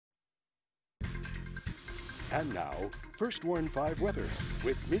And now, First Warn 5 weather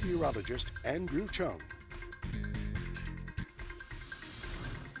with meteorologist Andrew Chung.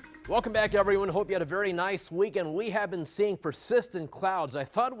 Welcome back, everyone. Hope you had a very nice weekend. We have been seeing persistent clouds. I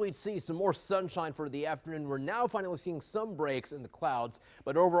thought we'd see some more sunshine for the afternoon. We're now finally seeing some breaks in the clouds,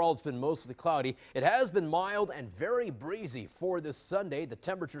 but overall it's been mostly cloudy. It has been mild and very breezy for this Sunday. The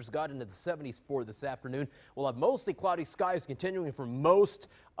temperatures got into the 70s for this afternoon. We'll have mostly cloudy skies continuing for most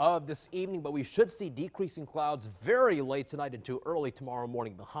of this evening, but we should see decreasing clouds very late tonight into early tomorrow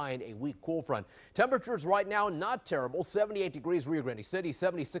morning behind a weak cool front. Temperatures right now not terrible. 78 degrees Rio Grande City,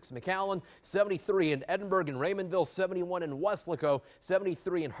 76 in McAllen, 73 in Edinburg and Raymondville, 71 in Weslaco,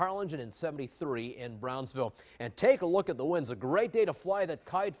 73 in Harlingen, and 73 in Brownsville. And take a look at the winds. A great day to fly that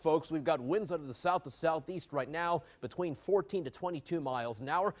kite, folks. We've got winds out of the south to southeast right now between 14 to 22 miles an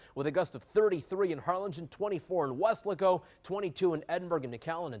hour with a gust of 33 in Harlingen, 24 in Weslaco, 22 in Edinburg and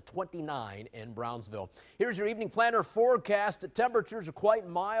McAllen, and 29 in Brownsville. Here's your evening planner forecast. Temperatures are quite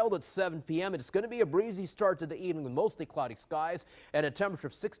mild at 7 p.m. It's going to be a breezy start to the evening with mostly cloudy skies and a temperature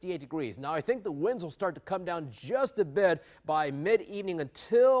of 68 degrees. Now, I think the winds will start to come down just a bit by mid-evening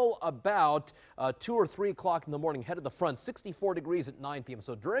until about 2 or 3 o'clock in the morning. Head of the front, 64 degrees at 9 p.m.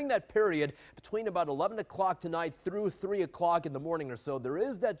 So during that period, between about 11 o'clock tonight through 3 o'clock in the morning or so, there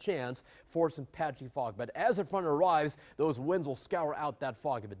is that chance for some patchy fog. But as the front arrives, those winds will scour out that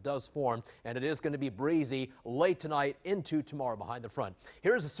fog if it does form, and it is going to be breezy late tonight into tomorrow behind the front.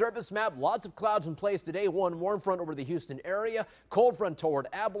 Here's a surface map. Lots of clouds in place today. One warm front over the Houston area, cold front toward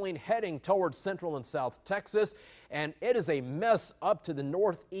Abilene, heading towards central and south Texas. And it is a mess up to the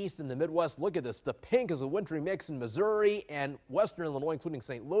northeast and the Midwest. Look at this. The pink is a wintry mix in Missouri and western Illinois, including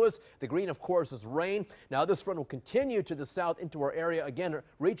St. Louis. The green, of course, is rain. Now, this front will continue to the south into our area, again,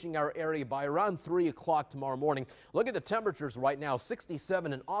 reaching our area by around 3 o'clock tomorrow morning. Look at the temperatures right now.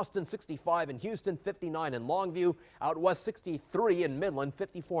 67 in Austin, 65 in Houston, 59 in Longview. Out west, 63 in Midland,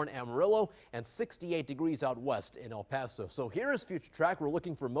 54 in Amarillo, and 68 degrees out west in El Paso. So here is future track. We're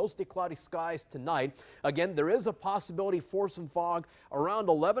looking for mostly cloudy skies tonight. Again, there is a possibility for some fog around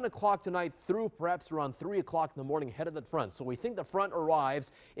 11 o'clock tonight through perhaps around 3 o'clock in the morning ahead of the front. So we think the front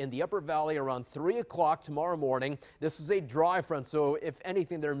arrives in the upper valley around 3 o'clock tomorrow morning. This is a dry front, so if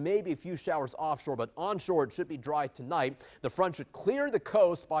anything, there may be a few showers offshore, but onshore it should be dry tonight. The front should clear the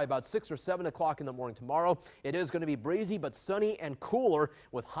coast by about 6 or 7 o'clock in the morning tomorrow. It is going to be breezy but sunny and cooler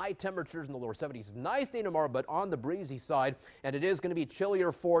with high temperatures in the lower 70s. Nice day tomorrow, but on the breezy side, and it is going to be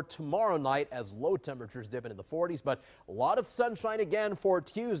chillier for tomorrow night as low temperatures dip into the 40s. But a lot of sunshine again for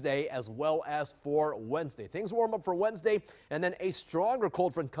Tuesday as well as for Wednesday. Things warm up for Wednesday, and then a stronger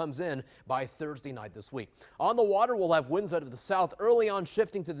cold front comes in by Thursday night this week. On the water, we'll have winds out of the south early on,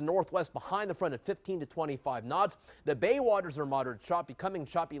 shifting to the northwest behind the front at 15 to 25 knots. The bay waters are moderate chop, becoming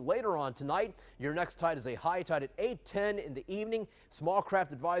choppy later on tonight. Your next tide is a high tide at 8:10 in the evening. Small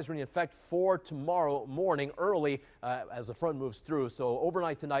craft advisory in effect for tomorrow morning early as the front moves through. So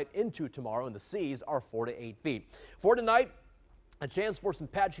overnight tonight into tomorrow, and the seas are 4 to 8 feet. For tonight, a chance for some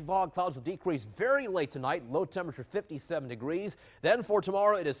patchy fog. Clouds will decrease very late tonight. Low temperature 57 degrees. Then for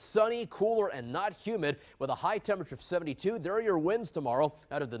tomorrow, it is sunny, cooler, and not humid with a high temperature of 72. There are your winds tomorrow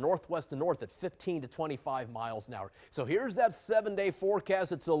out of the northwest and north at 15 to 25 miles an hour. So here's that 7-day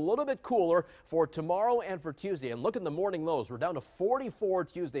forecast. It's a little bit cooler for tomorrow and for Tuesday. And look at the morning lows. We're down to 44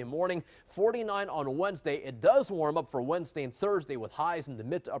 Tuesday morning, 49 on Wednesday. It does warm up for Wednesday and Thursday with highs in the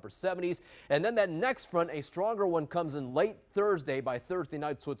mid to upper 70s. And then that next front, a stronger one, comes in late Thursday by Thursday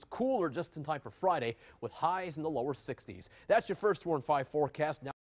night, so it's cooler just in time for Friday with highs in the lower 60s. That's your First Warn 5 forecast. Now